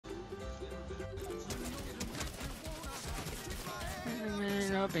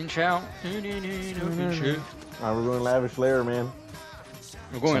up and shout. Alright, we're going lavish layer, man.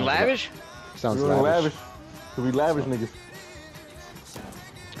 we're going lavish? Sounds We're going lavish. lavish. So we lavish niggas.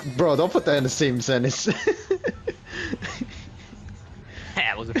 Bro, don't put that in the same sentence.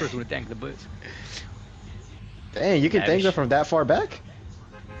 I was the first one to thank the butts. Dang, you can thank Lavish. them from that far back?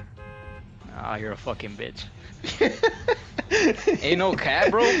 Ah, you're a fucking bitch. Ain't no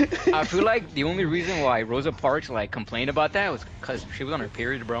cap, bro. I feel like the only reason why Rosa Parks like complained about that was because she was on her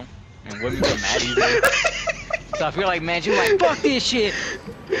period, bro, and women get mad easily. So I feel like, man, she was like, fuck this shit.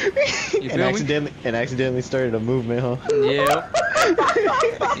 You feel me? And accidentally started a movement, huh? Yep.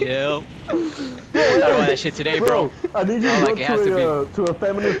 Yep. I thought about that shit today, bro. I need you Oh, to like, it has go to to a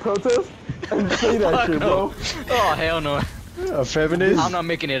feminist protest and say that Fuck shit, no. bro. Oh, hell no. A feminist? I'm not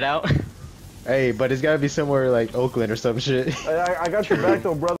making it out. Hey, but it's gotta be somewhere like Oakland or some shit. I got your back though, brother.